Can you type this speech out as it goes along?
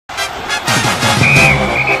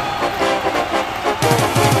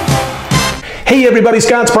Hey everybody,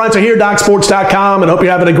 Scott Spreitzer here, DocSports.com, and hope you're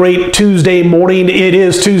having a great Tuesday morning. It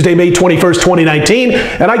is Tuesday, May 21st, 2019,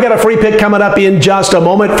 and I got a free pick coming up in just a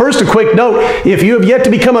moment. First, a quick note, if you have yet to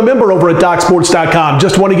become a member over at DocSports.com,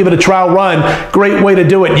 just want to give it a trial run, great way to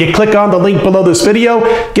do it. You click on the link below this video,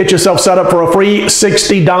 get yourself set up for a free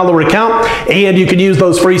 $60 account, and you can use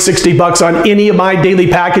those free $60 on any of my daily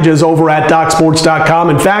packages over at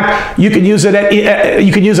DocSports.com. In fact, you can use it on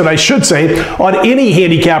any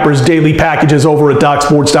handicapper's daily packages over at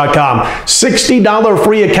DocSports.com. $60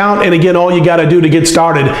 free account, and again, all you got to do to get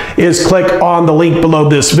started is click on the link below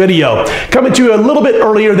this video. Coming to you a little bit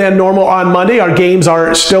earlier than normal on Monday. Our games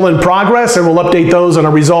are still in progress, and we'll update those and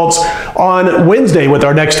our results on Wednesday with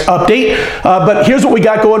our next update. But here's what we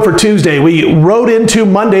got going for Tuesday. We rode into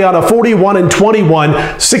Monday on a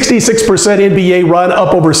 41-21, 66% NBA run,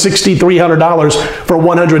 up over $6,300 for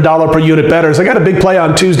 $100 per unit bettors. I got a big play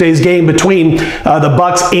on Tuesday's game between the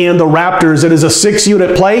Bucks and the Raptors. It is a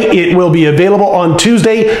 6-unit play. It will be available on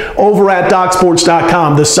Tuesday over at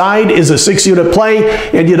DocSports.com. The side is a 6-unit play,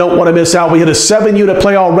 and you don't want to miss out. We had a 7-unit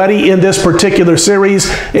play already in this particular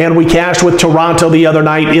series, and we cashed with Toronto the other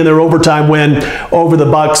night in their overtime win over the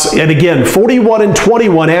Bucks. And again,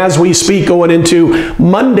 41-21 as we speak, going into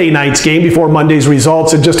Monday night's game before Monday's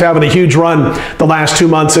results, and just having a huge run the last 2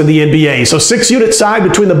 months in the NBA. So 6-unit side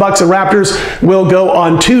between the Bucks and Raptors will go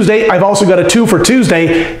on Tuesday. I've also got a 2 for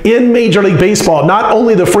Tuesday in Major League Baseball. Not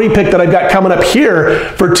only the free pick that I've got coming up here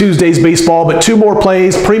for Tuesday's baseball, but 2 more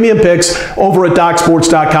plays, premium picks over at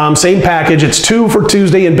DocSports.com. Same package. It's 2 for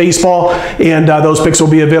Tuesday in baseball, and those picks will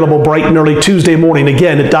be available bright and early Tuesday morning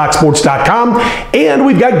again at DocSports.com. And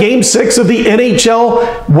we've got Game 6 of the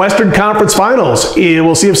NHL Western Conference Finals.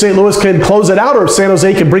 We'll see if St. Louis can close it out or if San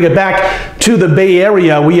Jose can bring it back to the Bay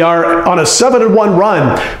Area. We are on a 7-1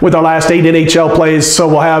 run with our last 8 NHL plays, so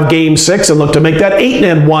we'll have Game 6 and look to make that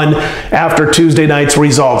 8-1 after Tuesday night's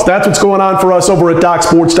results. That's what's going on for us over at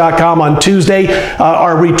DocSports.com on Tuesday.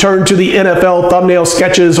 Our return to the NFL thumbnail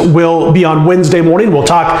sketches will be on Wednesday morning. We'll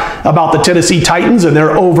talk about the Tennessee Titans and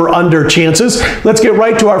their over-under chances. Let's get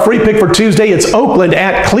right to our free pick for Tuesday. It's Oakland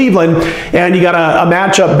at Cleveland, and you got a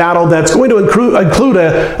matchup battle that's going to include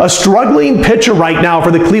a struggling pitcher right now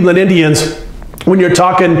for the Cleveland Indians. When you're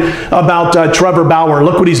talking about Trevor Bauer,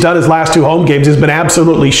 look what he's done his last 2 home games. He's been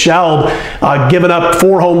absolutely shelled, given up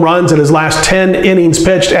 4 home runs in his last 10 innings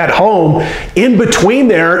pitched at home. In between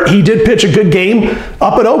there, he did pitch a good game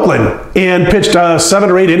up at Oakland and pitched 7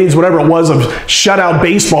 or 8 innings, whatever it was, of shutout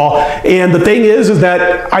baseball. And the thing is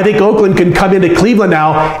that I think Oakland can come into Cleveland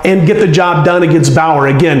now and get the job done against Bauer.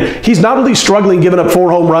 Again, he's not only struggling giving up 4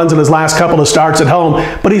 home runs in his last couple of starts at home,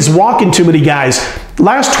 but he's walking too many guys.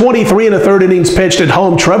 Last 23 1/3 innings pitched at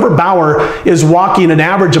home, Trevor Bauer is walking an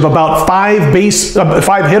average of about 5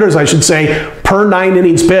 hitters, I should say, per 9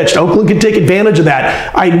 innings pitched. Oakland can take advantage of that.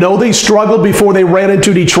 I know they struggled before they ran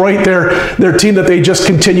into Detroit, their team that they just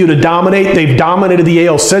continue to dominate. They've dominated the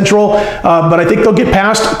AL Central, but I think they'll get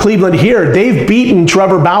past Cleveland here. They've beaten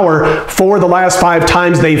Trevor Bauer 4 of the last 5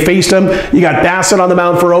 times they faced him. You got Bassett on the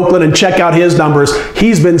mound for Oakland, and check out his numbers.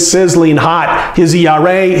 He's been sizzling hot. His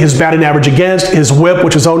ERA, his batting average against, his whip,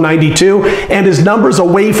 which is 0.92, and his numbers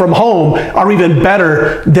away from home are even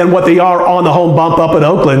better than what they are on the home bump up at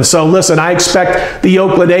Oakland. So listen, I expect the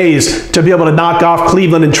Oakland A's to be able to knock off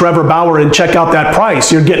Cleveland and Trevor Bauer, and check out that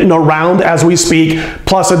price. You're getting around, as we speak,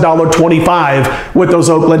 plus $1.25 with those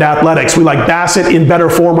Oakland Athletics. We like Bassett in better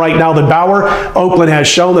form right now than Bauer. Oakland has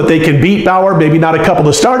shown that they can beat Bauer, maybe not a couple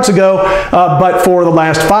of starts ago, but for the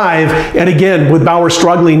last 5. And again, with Bauer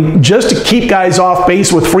struggling just to keep guys off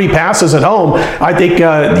base with free passes at home, I think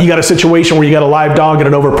you got a situation where you got a live dog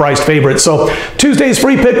and an overpriced favorite. So Tuesday's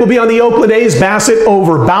free pick will be on the Oakland A's, Bassett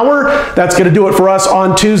over Bauer. That's going to do it for us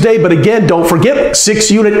on Tuesday. But again, don't forget,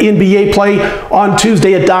 6-unit NBA play on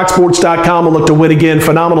Tuesday at DocSports.com. We'll look to win again.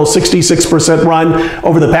 Phenomenal 66% run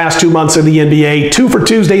over the past 2 months in the NBA. 2 for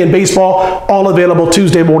Tuesday in baseball, all available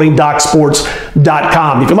Tuesday morning,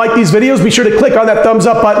 DocSports.com. If you like these videos, be sure to click on that thumbs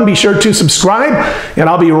up button. Be sure to subscribe, and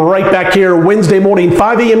I'll be right back here Wednesday morning,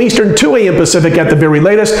 5 a.m. Eastern, 2 a.m. Pacific at the very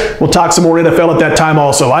latest. We'll talk some more NFL at that time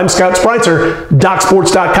also. I'm Scott Spreitzer,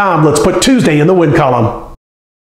 DocSports.com. Let's put Tuesday in the win column.